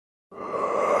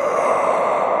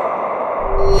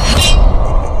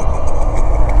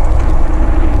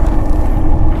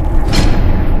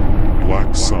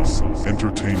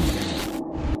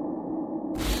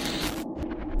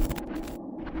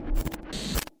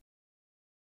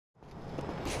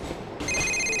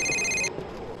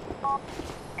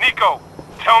Nico,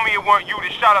 tell me it weren't you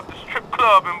that shot up the strip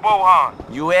club in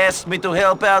Bohan. You asked me to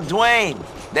help out Dwayne.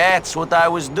 That's what I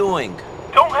was doing.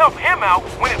 Don't help him out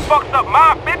when it fucks up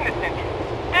my business interests.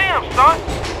 Damn, son,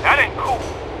 that ain't cool.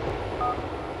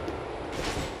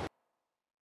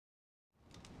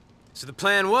 So the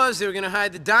plan was they were gonna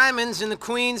hide the diamonds in the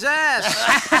Queen's ass.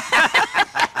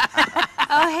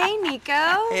 Oh, hey,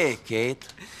 Nico. Hey, Kate.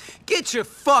 Get your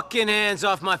fucking hands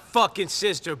off my fucking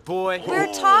sister, boy.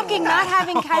 We're talking, not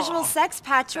having casual sex,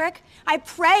 Patrick. I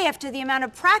pray after the amount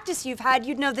of practice you've had,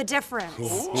 you'd know the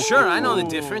difference. Sure, I know the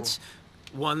difference.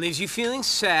 One leaves you feeling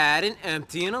sad and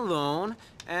empty and alone,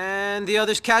 and the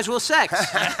other's casual sex.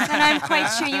 And I'm quite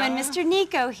sure you and Mr.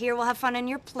 Nico here will have fun on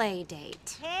your play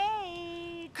date.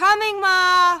 Hey! Coming,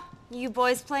 Ma! You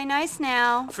boys play nice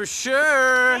now. For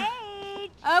sure. Hey!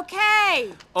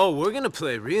 Okay! Oh, we're gonna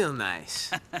play real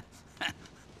nice.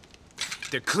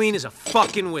 They're clean as a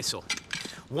fucking whistle.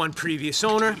 One previous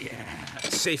owner,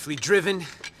 safely driven,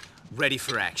 ready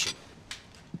for action.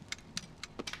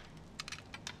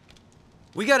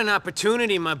 We got an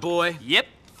opportunity, my boy. Yep,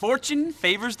 fortune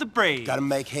favors the brave. Gotta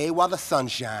make hay while the sun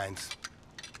shines.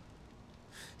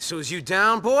 So is you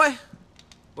down, boy?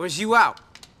 Or is you out?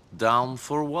 Down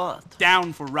for what?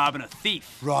 Down for robbing a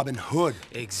thief. Robin Hood.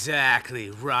 Exactly,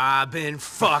 Robin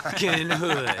fucking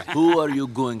Hood. Who are you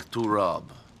going to rob?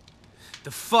 The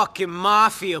fucking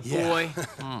mafia, boy.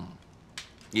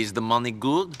 Is the money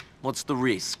good? What's the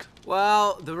risk?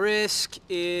 Well, the risk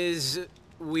is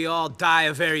we all die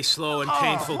a very slow and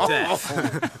painful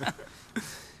death.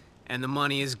 And the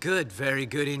money is good, very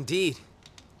good indeed.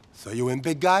 So you in,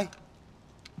 big guy?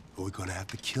 Or we're gonna have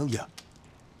to kill you.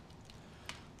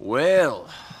 Well,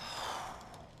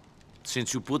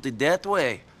 since you put it that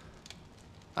way,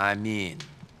 I'm in.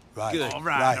 Right. Good. All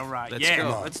right. Let's yeah,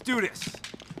 go. let's do this.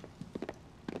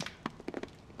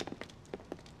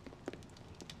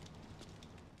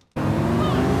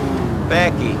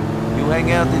 Becky, you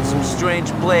hang out in some strange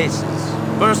places.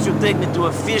 First you take me to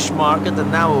a fish market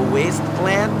and now a waste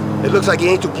plant? It looks like you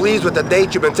ain't too pleased with the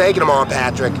date you've been taking him on,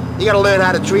 Patrick. You gotta learn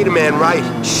how to treat a man right.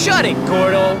 Shut it,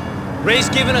 Gordo. Ray's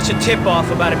giving us a tip-off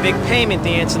about a big payment the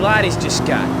Ancelotti's just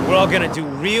got. We're all gonna do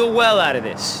real well out of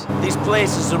this. These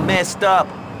places are messed up.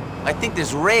 I think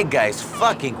this Ray guy's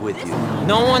fucking with you.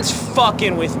 No one's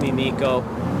fucking with me, Nico.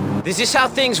 This is how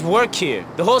things work here.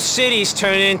 The whole city's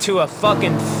turned into a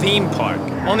fucking theme park.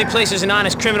 Only places an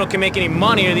honest criminal can make any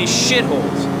money are these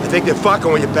shitholes. I think they're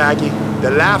fucking with you, Packy.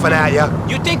 They're laughing at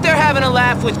you. You think they're having a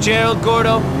laugh with Gerald,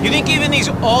 Gordo? You think even these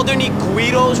Alderney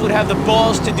Guidos would have the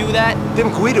balls to do that? Them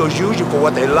Guidos use you for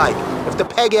what they like. If the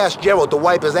peg asked Gerald to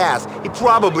wipe his ass, he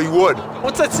probably would.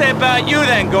 What's that say about you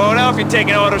then, Gordo, if you're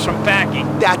taking orders from Packy?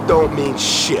 That don't mean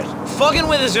shit. Fucking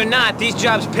with us or not, these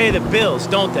jobs pay the bills,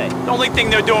 don't they? The only thing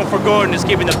they're doing for Gordon is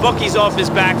keeping the bookies off his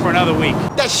back for another week.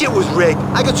 That shit was rigged.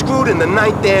 I got screwed in the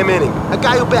 9th damn inning. A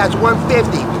guy who bats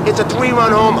 150 hits a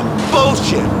 3-run homer.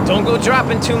 Bullshit. Don't go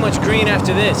dropping too much green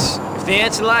after this. If the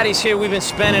Ancelotti's here, we've been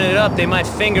spending it up, they might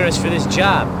finger us for this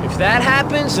job. If that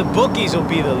happens, the bookies will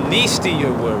be the least of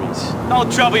your worries.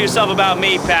 Don't trouble yourself about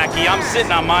me, Packy. I'm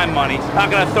sitting on my money. Not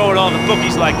gonna throw it all to the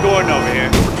bookies like Gordon over here.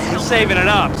 We're saving it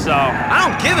up, so... I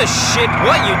don't give a shit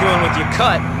what you're doing with your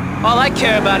cut. All I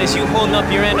care about is you holding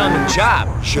up your end on the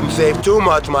job. Shouldn't save too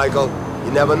much, Michael.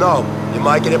 You never know. You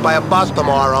might get hit by a bus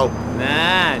tomorrow.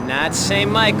 Nah, not St.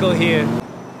 Michael here.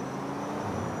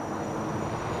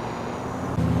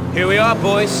 Here we are,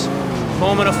 boys.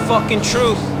 Moment of fucking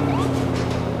truth.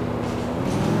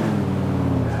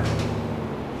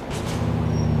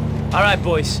 All right,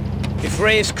 boys. If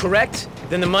Ray is correct,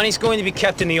 then the money's going to be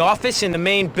kept in the office in the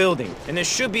main building. And there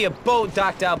should be a boat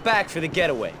docked out back for the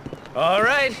getaway. All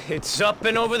right, it's up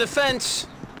and over the fence.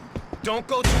 Don't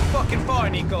go too fucking far,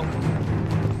 Nico.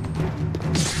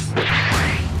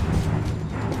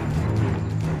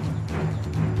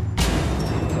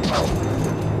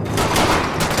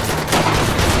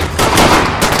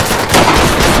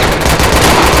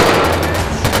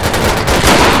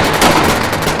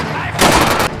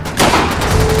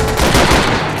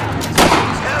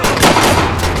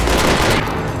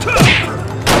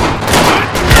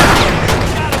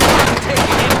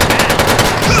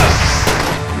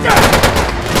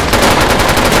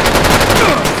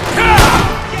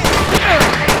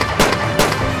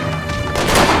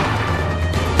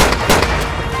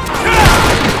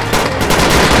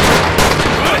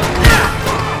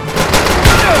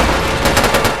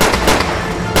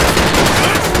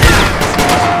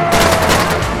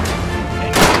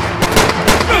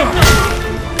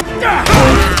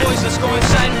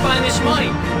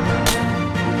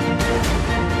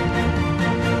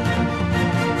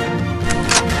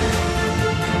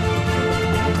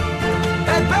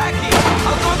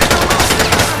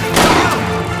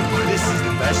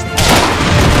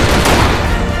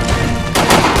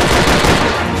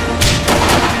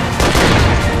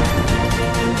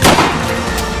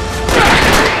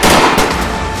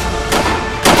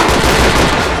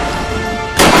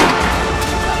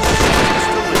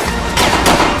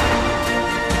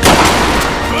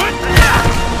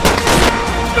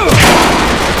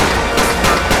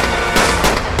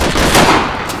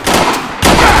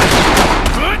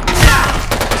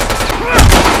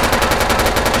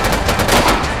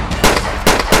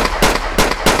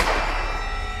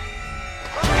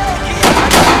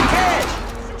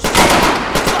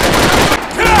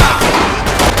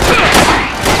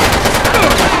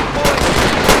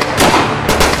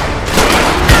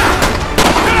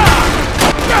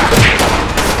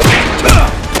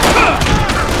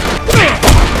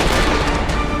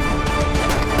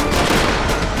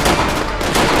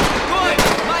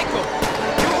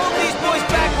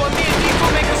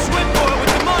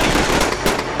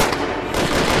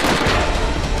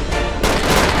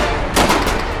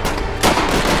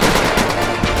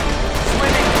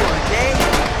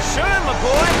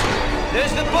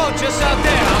 boat just out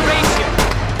there. I'll race you.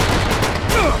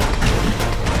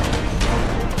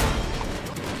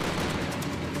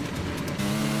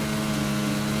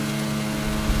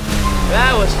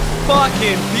 That was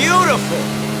fucking beautiful.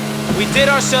 We did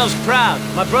ourselves proud.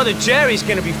 My brother Jerry's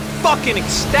gonna be fucking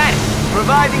ecstatic.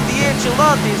 Providing the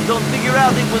Ancelottis don't figure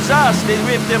out it was us, they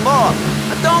ripped them off.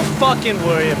 Don't fucking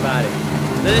worry about it.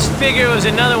 This figure was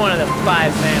another one of the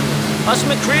 5 families. Us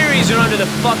McCreary's are under the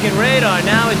fucking radar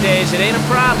nowadays. It ain't a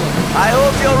problem. I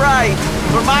hope you're right,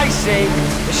 for my sake.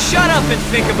 Shut up and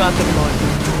think about the money.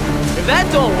 If that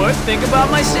don't work, think about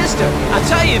my sister. I'll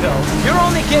tell you though, you're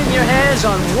only getting your hands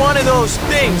on one of those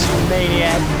things, you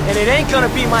maniac, and it ain't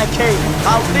gonna be my cake.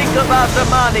 I'll think about the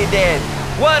money then.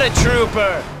 What a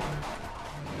trooper!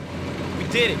 We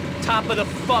did it. Top of the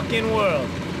fucking world.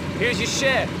 Here's your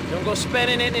share. Don't go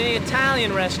spending it in any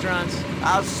Italian restaurants.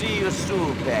 I'll see you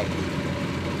soon, Becky.